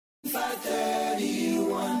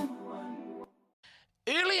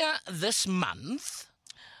Earlier this month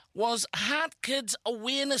was Heart Kids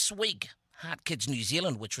Awareness Week. Heart Kids New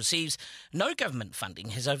Zealand, which receives no government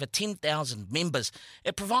funding, has over 10,000 members.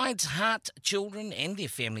 It provides heart children and their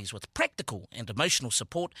families with practical and emotional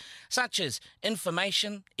support, such as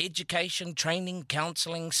information, education, training,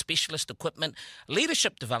 counselling, specialist equipment,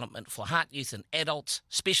 leadership development for heart youth and adults,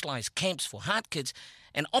 specialised camps for heart kids,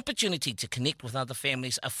 an opportunity to connect with other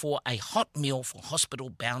families for a hot meal for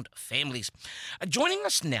hospital-bound families. Joining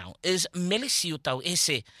us now is Melisiotau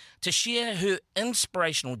Ese to share her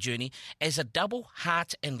inspirational journey as a double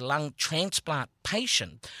heart and lung transplant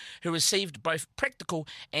patient who received both practical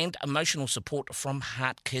and emotional support from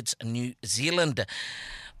Heart Kids New Zealand.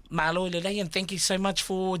 Malo lele, and thank you so much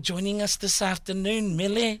for joining us this afternoon,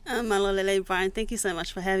 Mele. Malo lele, Brian. Thank you so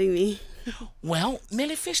much for having me. Well,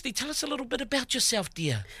 Mele, firstly, tell us a little bit about yourself,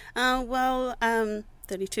 dear. I'm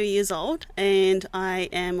 32 years old, and I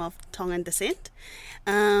am of Tongan descent.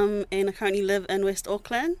 And I currently live in West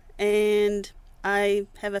Auckland, and I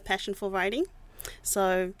have a passion for writing.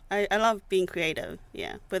 So I love being creative,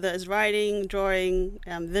 yeah. Whether it's writing, drawing,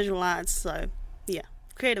 visual arts, so yeah,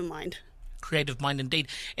 creative mind. Creative mind indeed.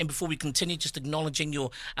 And before we continue, just acknowledging your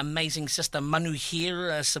amazing sister Manu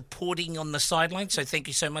here supporting on the sideline. So thank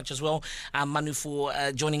you so much as well, Manu, for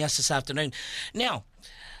joining us this afternoon. Now,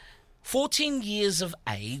 14 years of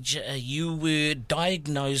age, you were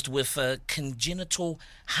diagnosed with a congenital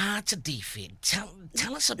heart defect.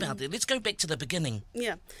 Tell us about that. Let's go back to the beginning.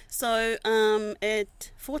 Yeah. So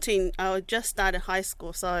at 14, I just started high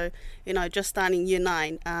school. So, just starting year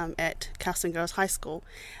 9 at Calston Girls High School.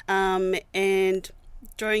 And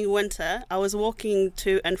during winter, I was walking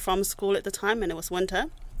to and from school at the time, and it was winter.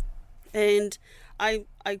 And I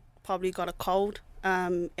probably got a cold,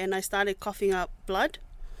 and I started coughing up blood.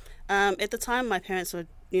 At the time, my parents were,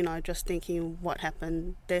 just thinking what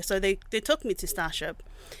happened there. So they took me to Starship,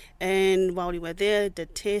 and while we were there,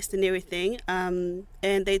 did tests and everything, and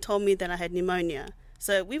they told me that I had pneumonia.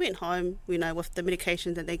 So we went home, with the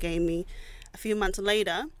medication that they gave me. A few months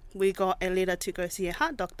later, we got a letter to go see a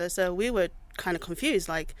heart doctor. So we were kind of confused.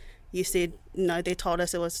 Like, you said, they told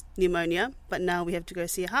us it was pneumonia, but now we have to go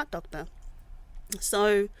see a heart doctor.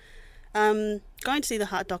 So going to see the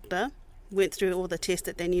heart doctor, went through all the tests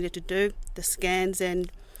that they needed to do, the scans, and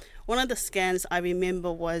one of the scans I remember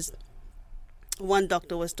was one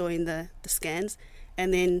doctor was doing the scans,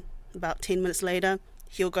 and then about 10 minutes later,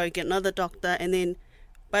 he'll go get another doctor, and then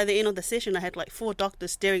by the end of the session, I had like 4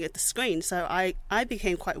 doctors staring at the screen, so I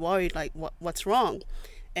became quite worried, like what's wrong,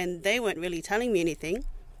 and they weren't really telling me anything.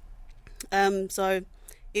 So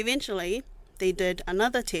eventually, they did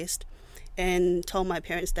another test and told my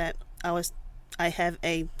parents that I have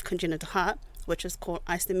a congenital heart, which is called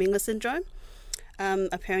Eisner-Mengele syndrome.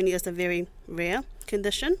 Apparently, it's a very rare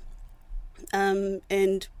condition.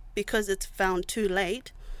 And because it's found too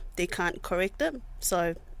late, they can't correct it.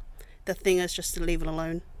 So the thing is just to leave it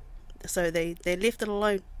alone. So they left it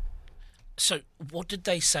alone. So what did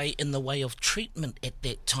they say in the way of treatment at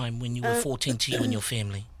that time when you were 14 to you and your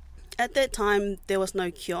family? At that time, there was no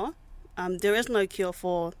cure. There is no cure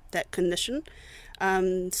for that condition.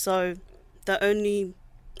 So the only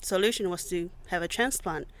solution was to have a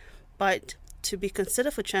transplant. But to be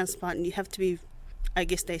considered for transplant, you have to be, I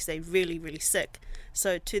guess they say, really, really sick.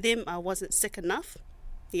 So to them, I wasn't sick enough.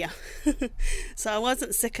 Yeah. So I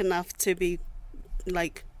wasn't sick enough to be,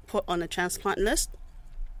 put on a transplant list.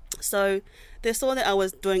 So they saw that I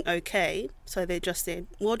was doing okay. So they just said,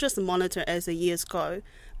 we'll just monitor as the years go.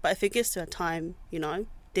 But if it gets to a time,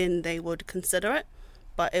 then they would consider it.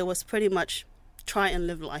 But it was pretty much try and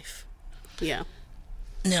live life. Yeah.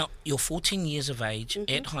 Now, you're 14 years of age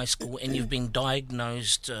at high school, and you've been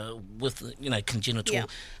diagnosed with, congenital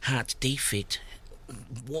heart defect.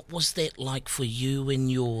 What was that like for you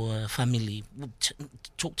and your family?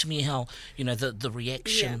 Talk to me how, the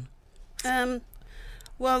reaction. Yeah.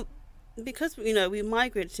 Well, because, we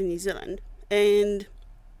migrated to New Zealand, and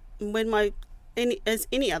when as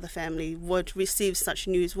any other family would receive such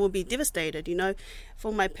news, will be devastated,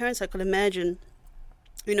 For my parents, I could imagine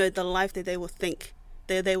the life that they would think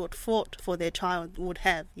that they would fought for their child would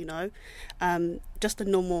have, just a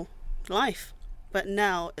normal life. But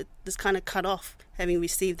now it's kind of cut off having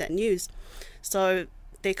received that news. So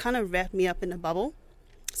they kind of wrapped me up in a bubble.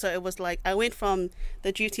 So it was like I went from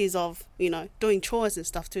the duties of, doing chores and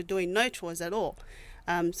stuff to doing no chores at all.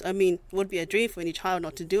 So, it would be a dream for any child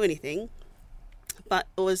not to do anything. But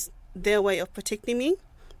it was their way of protecting me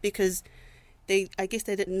because I guess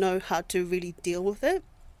they didn't know how to really deal with it.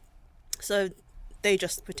 So they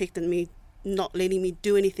just protected me, not letting me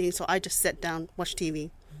do anything. So I just sat down, watched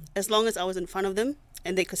TV, as long as I was in front of them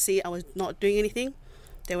and they could see I was not doing anything,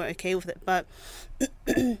 they were okay with it. But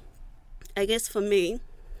I guess for me,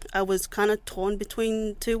 I was kind of torn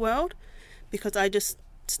between two worlds, because I just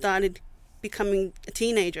started becoming a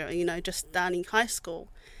teenager, just starting high school,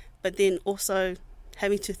 but then also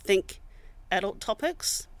having to think adult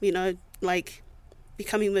topics, like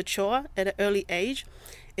becoming mature at an early age,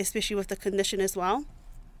 especially with the condition as well,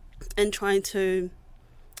 and trying to,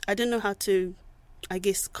 I didn't know how to, I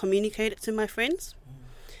guess, communicate it to my friends,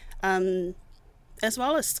 as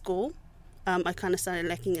well as school. I kind of started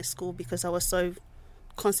lacking at school because I was so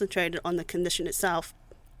concentrated on the condition itself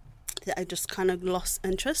that I just kind of lost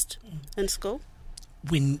interest in school.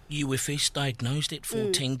 When you were first diagnosed at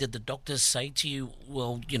 14, did the doctors say to you,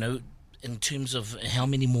 well, in terms of how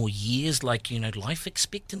many more years, life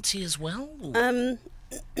expectancy as well?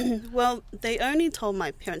 Well, they only told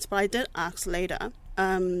my parents, but I did ask later,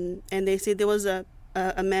 and they said there was a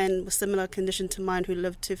man with similar condition to mine who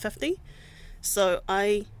lived to 50. So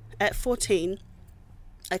at 14,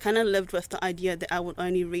 I kind of lived with the idea that I would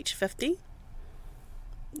only reach 50,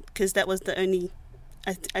 because that was the only,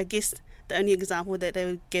 I guess, the only example that they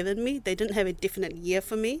were giving me. They didn't have a definite year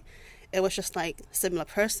for me. It was just like a similar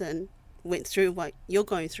person went through what you're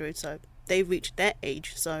going through, so they reached that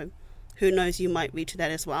age. So who knows, you might reach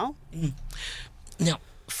that as well. Now,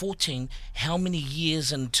 14, how many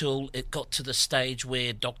years until it got to the stage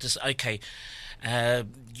where doctors,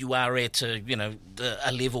 you are at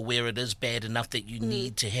a level where it is bad enough that you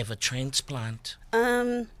need to have a transplant?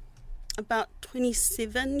 About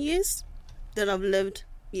 27 years that I've lived,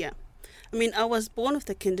 yeah. I mean, I was born with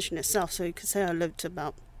the condition itself, so you could say I lived to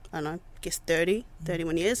about,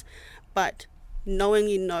 31 years. But knowing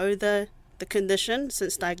the condition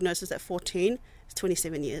since diagnosis at 14 is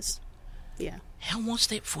 27 years, yeah. How was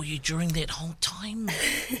that for you during that whole time,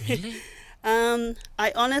 really?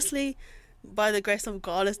 I honestly, by the grace of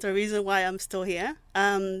God, is the reason why I'm still here,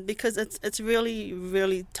 because it's really,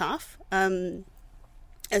 really tough,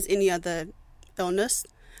 as any other illness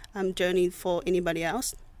journey for anybody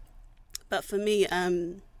else. But for me,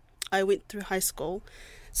 I went through high school,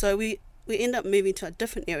 so we ended up moving to a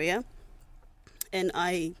different area, and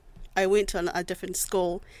I went to a different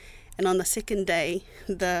school, and on the second day,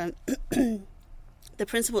 the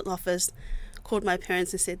principal's office called my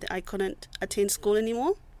parents and said that I couldn't attend school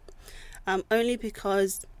anymore, only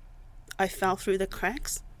because I fell through the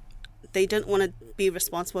cracks. They didn't want to be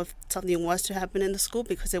responsible if something was to happen in the school,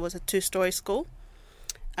 because it was a 2-story school.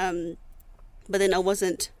 But then I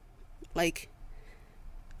wasn't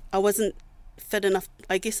fit enough.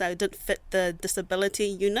 I guess I didn't fit the disability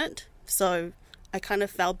unit, so I kind of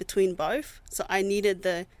fell between both. So I needed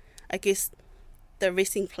the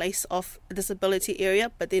resting place of a disability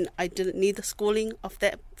area, but then I didn't need the schooling of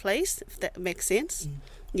that place, if that makes sense.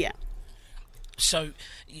 Yeah. So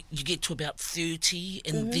you get to about 30,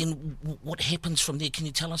 and then what happens from there? Can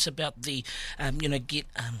you tell us about the,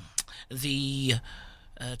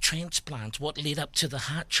 transplant? What led up to the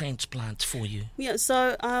heart transplant for you? Yeah,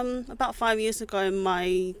 so about 5 years ago,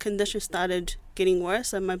 my condition started getting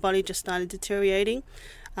worse, and my body just started deteriorating.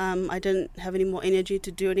 I didn't have any more energy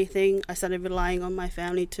to do anything. I started relying on my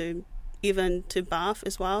family to bath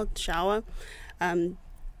as well, shower.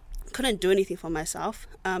 Couldn't do anything for myself.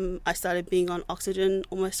 I started being on oxygen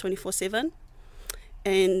almost 24/7,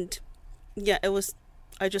 and yeah,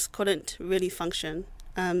 I just couldn't really function.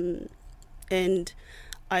 And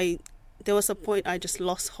there was a point I just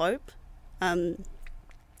lost hope, and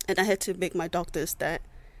I had to beg my doctors that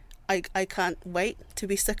I can't wait to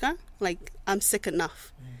be sicker. Like, I'm sick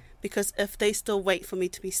enough, because if they still wait for me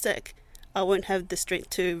to be sick, I won't have the strength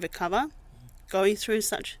to recover going through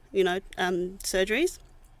such surgeries.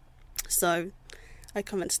 So I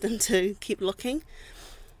convinced them to keep looking.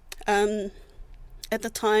 At the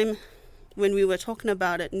time when we were talking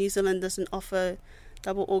about it, New Zealand doesn't offer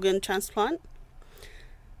double organ transplant,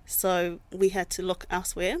 so we had to look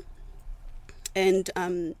elsewhere. And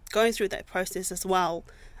going through that process as well,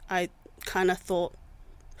 I kind of thought,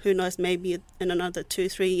 who knows, maybe in another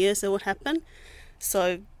 2-3 years it would happen.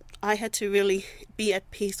 So I had to really be at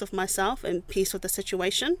peace with myself and peace with the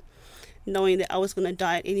situation, knowing that I was going to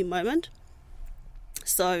die at any moment.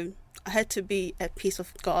 So I had to be at peace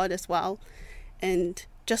with God as well, and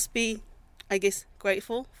just be, I guess,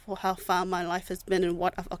 grateful for how far my life has been and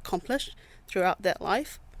what I've accomplished throughout that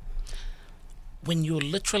life. When you're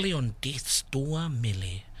literally on death's door,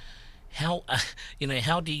 Millie, how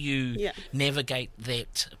do you navigate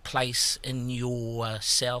that place in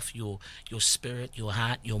yourself, your spirit, your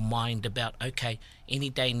heart, your mind, about, okay, any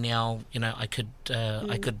day now, I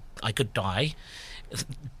could die,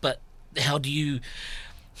 but how do you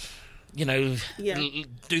Yeah.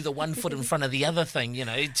 do the one foot in front of the other thing,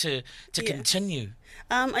 to Yeah. continue.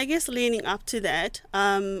 I guess leading up to that,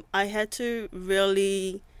 I had to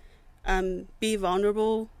really be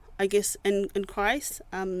vulnerable, I guess, in Christ,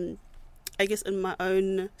 I guess in my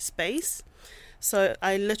own space. So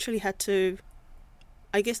I literally had to,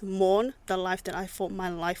 I guess, mourn the life that I thought my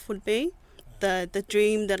life would be, the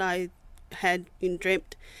dream that I had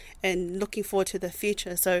dreamt and looking forward to the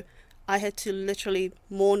future. So I had to literally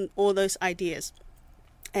mourn all those ideas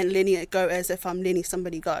and letting it go as if I'm letting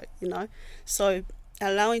somebody go, So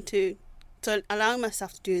allowing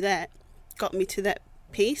myself to do that got me to that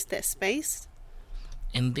peace, that space.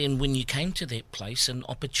 And then when you came to that place, an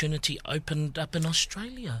opportunity opened up in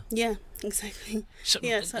Australia. Yeah, exactly. So,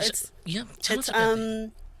 tell us about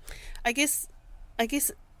that. I guess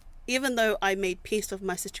even though I made peace with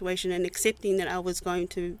my situation and accepting that I was going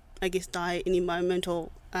to, I guess, die any moment, or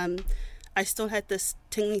I still had this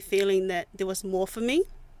tingling feeling that there was more for me.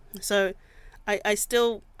 So I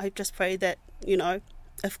just pray that,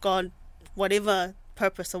 if God, whatever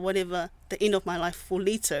purpose or whatever the end of my life will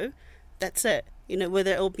lead to, that's it.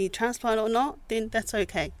 Whether it will be transplant or not, then that's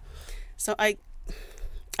okay. So I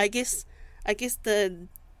guess the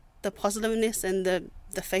positiveness and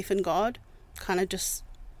the faith in God kind of just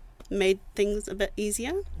made things a bit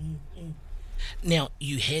easier. Mm-hmm. Now,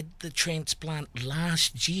 you had the transplant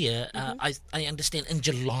last year, I understand, in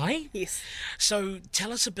July? Yes. So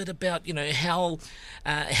tell us a bit about,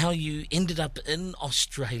 how you ended up in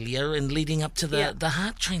Australia and leading up to the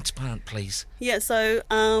heart transplant, please. Yeah, so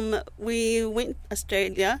we went to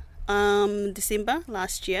Australia December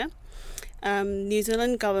last year. New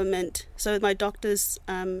Zealand government, so my doctors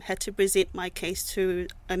had to present my case to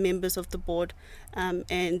members of the board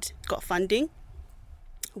and got funding,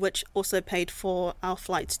 which also paid for our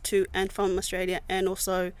flights to and from Australia, and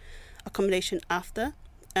also accommodation after,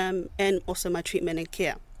 and also my treatment and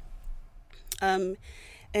care.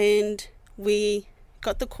 And we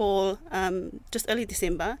got the call just early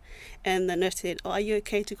December, and the nurse said, "Oh, are you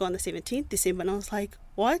okay to go on the 17th December?" And I was like,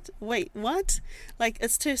 "What? Wait, what? Like,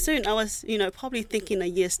 it's too soon." I was, probably thinking a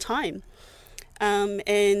year's time.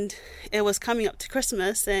 And it was coming up to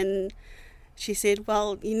Christmas, and she said,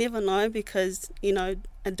 "Well, you never know, because,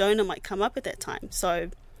 a donor might come up at that time.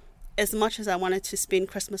 So as much as I wanted to spend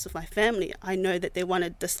Christmas with my family, I know that they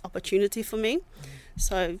wanted this opportunity for me."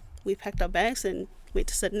 So we packed our bags and went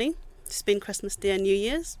to Sydney to spend Christmas there and New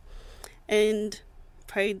Year's, and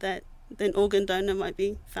prayed that an organ donor might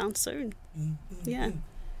be found soon. Yeah.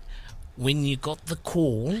 When you got the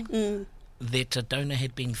call that a donor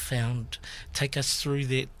had been found, take us through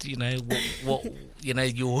that, what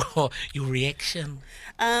your reaction.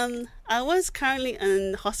 I was currently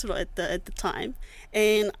in hospital at the time,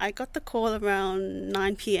 and I got the call around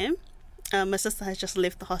 9 p.m. My sister has just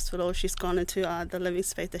left the hospital. She's gone into the living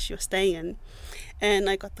space that she was staying in. And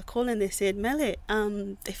I got the call, and they said, "Mellet,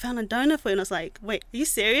 they found a donor for you." And I was like, "Wait, are you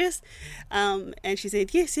serious?" And she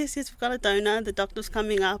said, yes, we've got a donor. The doctor's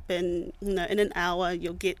coming up, and in an hour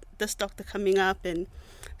you'll get this doctor coming up, and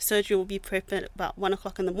surgery will be prepped at about 1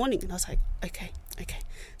 o'clock in the morning. And I was like, okay.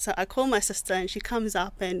 So I called my sister, and she comes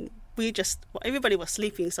up, and everybody was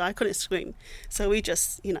sleeping, so I couldn't scream. So we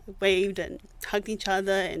just, waved and hugged each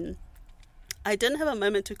other, and I didn't have a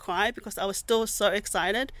moment to cry because I was still so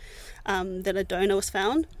excited that a donor was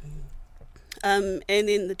found. And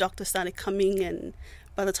then the doctor started coming, and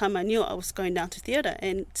by the time I knew, I was going down to theatre,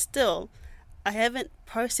 and still I haven't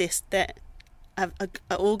processed that an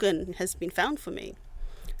organ has been found for me.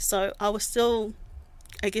 So I was still,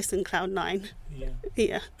 I guess, in cloud nine.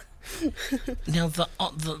 Yeah. Now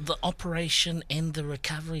the operation and the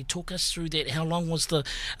recovery, talk us through that. How long was the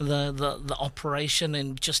operation,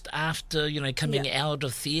 and just after coming out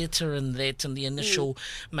of theatre and that, and the initial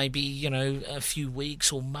maybe a few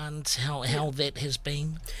weeks or months, how that has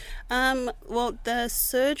been? Well, the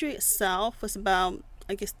surgery itself was about,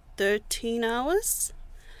 I guess, 13 hours,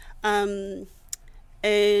 and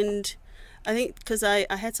I think because I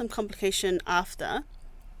had some complication after.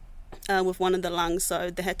 With one of the lungs, so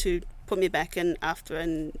they had to put me back in after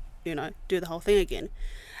and do the whole thing again.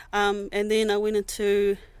 And then I went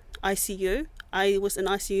into ICU. I was in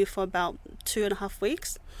ICU for about 2.5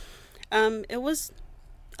 weeks. I was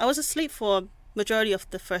asleep for majority of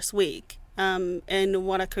the first week, and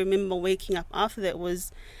what I can remember waking up after that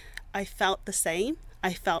was I felt the same.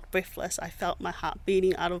 I felt breathless. I felt my heart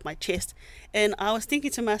beating out of my chest, and I was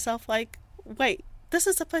thinking to myself, like, wait, this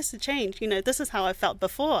is supposed to change. This is how I felt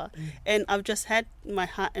before. And I've just had my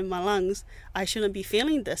heart in my lungs. I shouldn't be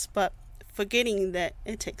feeling this, but forgetting that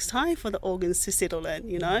it takes time for the organs to settle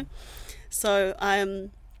in, So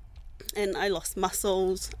and I lost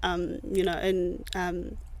muscles, you know, and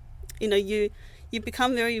you know, you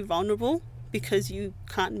become very vulnerable because you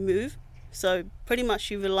can't move. So pretty much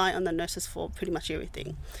you rely on the nurses for pretty much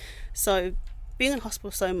everything. So being in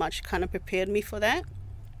hospital so much kind of prepared me for that,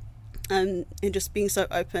 and just being so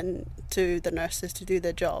open to the nurses to do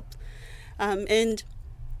their job. And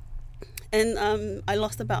I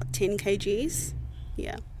lost about 10 kgs,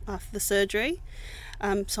 after the surgery.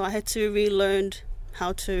 So I had to relearn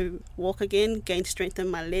how to walk again, gain strength in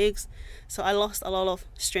my legs. So I lost a lot of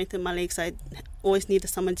strength in my legs. I always needed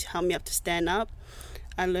someone to help me up to stand up.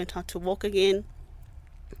 I learned how to walk again.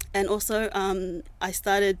 And also I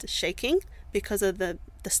started shaking because of the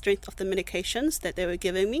strength of the medications that they were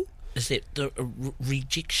giving me. Is that the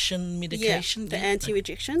rejection medication? Yeah, the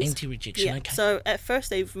anti-rejections. Anti-rejection, yeah. okay. So at first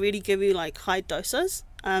they really give you like high doses,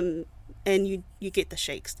 and you get the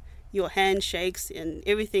shakes. Your hand shakes and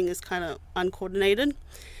everything is kind of uncoordinated.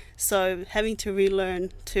 So having to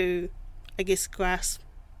relearn to, I guess,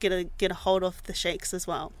 get a hold of the shakes as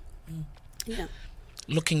well. Mm. Yeah.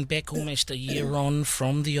 Looking back almost a year on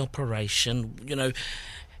from the operation, you know,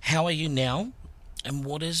 how are you now? And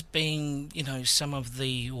what has been, you know, some of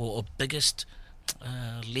the or biggest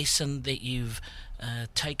lesson that you've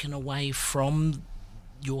taken away from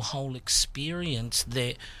your whole experience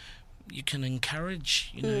that you can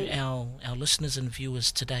encourage, you know, our listeners and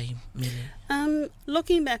viewers today, Melia?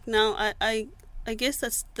 Looking back now, I guess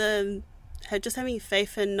that's just having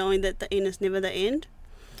faith in knowing that the end is never the end,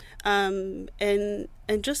 and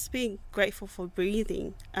just being grateful for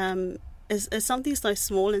breathing. Is something so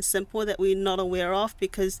small and simple that we're not aware of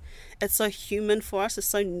because it's so human for us, it's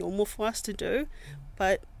so normal for us to do.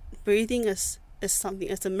 But breathing is something,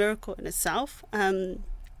 it's a miracle in itself. I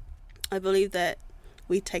believe that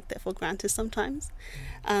we take that for granted sometimes.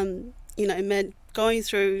 You know, it meant going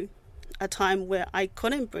through a time where I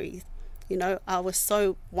couldn't breathe. You know, I was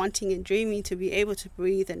so wanting and dreaming to be able to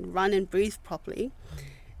breathe and run and breathe properly.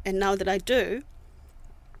 And now that I do,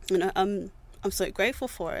 you know, I'm so grateful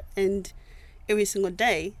for it. And every single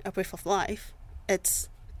day, a breath of life, it's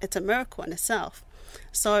a miracle in itself.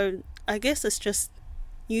 So I guess it's just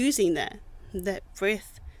using that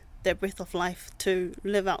breath of life to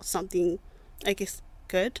live out something, I guess,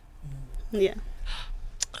 good. Yeah.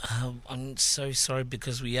 I'm so sorry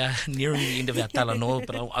because we are nearing the end of our talanoa,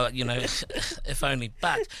 but you know, if only.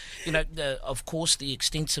 But you know, of course, the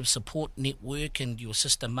extensive support network and your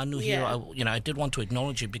sister Manu here. I did want to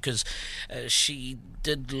acknowledge you because she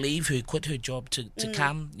did quit her job to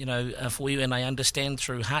come, you know, for you, and I understand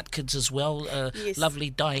through Heart Kids as well. Yes. Lovely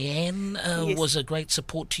Diane Yes. was a great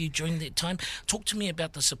support to you during that time. Talk to me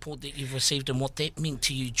about the support that you've received and what that meant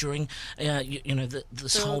to you during,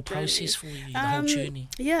 this whole process for you, the whole journey.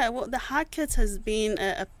 Yeah, well, the Heart Kids has been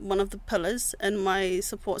one of the pillars in my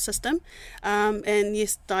support system. And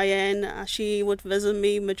yes, Diane, she would visit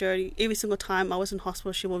me every single time I was in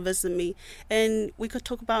hospital, she would visit me. And we could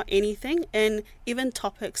talk about anything, and even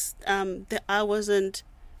topics that I wasn't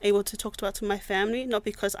able to talk about to my family, not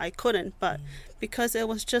because I couldn't, but because it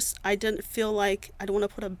was just, I didn't feel like I don't want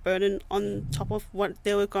to put a burden on top of what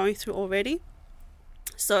they were going through already.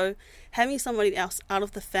 So having somebody else out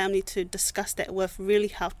of the family to discuss that with really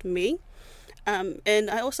helped me. And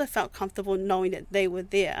I also felt comfortable knowing that they were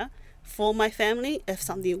there for my family. If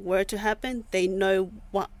something were to happen, they know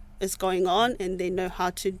what is going on and they know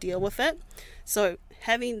how to deal with it. So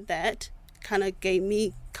having that kind of gave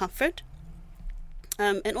me comfort.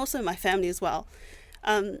 And also my family as well.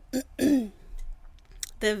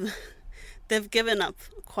 They've given up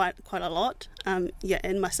quite a lot, and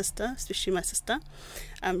my sister, especially my sister,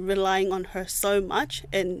 relying on her so much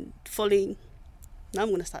and fully, now I'm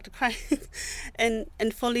going to start to cry, and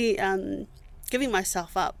fully giving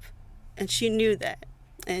myself up, and she knew that,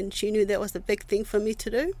 was the big thing for me to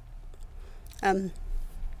do.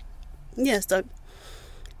 So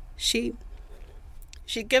she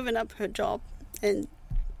given up her job and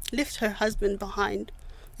left her husband behind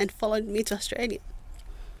and followed me to Australia.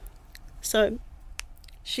 So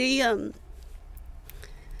she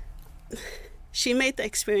made the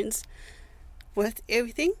experience worth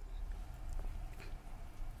everything,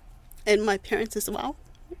 and my parents as well.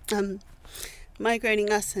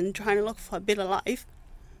 Migrating us and trying to look for a better life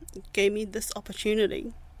gave me this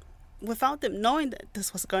opportunity without them knowing that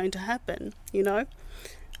this was going to happen, you know.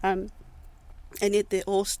 And yet they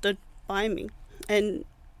all stood by me. And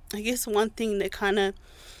I guess one thing that kind of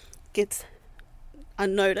gets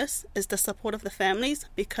unnoticed is the support of the families,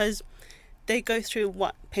 because they go through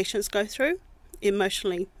what patients go through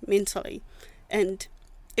emotionally, mentally, and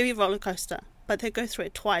every roller coaster, but they go through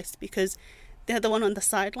it twice because they're the one on the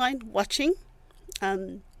sideline watching,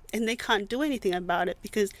 and they can't do anything about it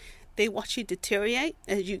because they watch you deteriorate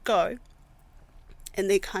as you go, and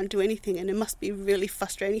they can't do anything, and it must be really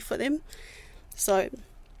frustrating for them. So,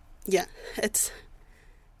 yeah,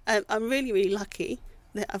 I'm really, really lucky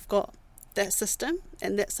that I've got that system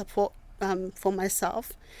and that support for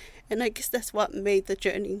myself, and I guess that's what made the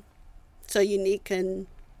journey so unique and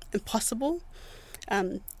impossible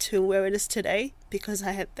to where it is today, because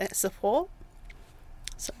I had that support.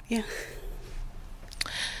 So, yeah.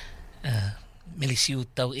 Melisiu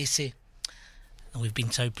tau ese. We've been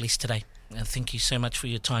so blessed today. Thank you so much for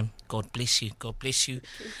your time. God bless you. God bless you.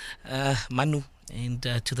 Manu, and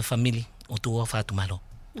to the family o tua whātumaro.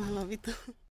 I love it.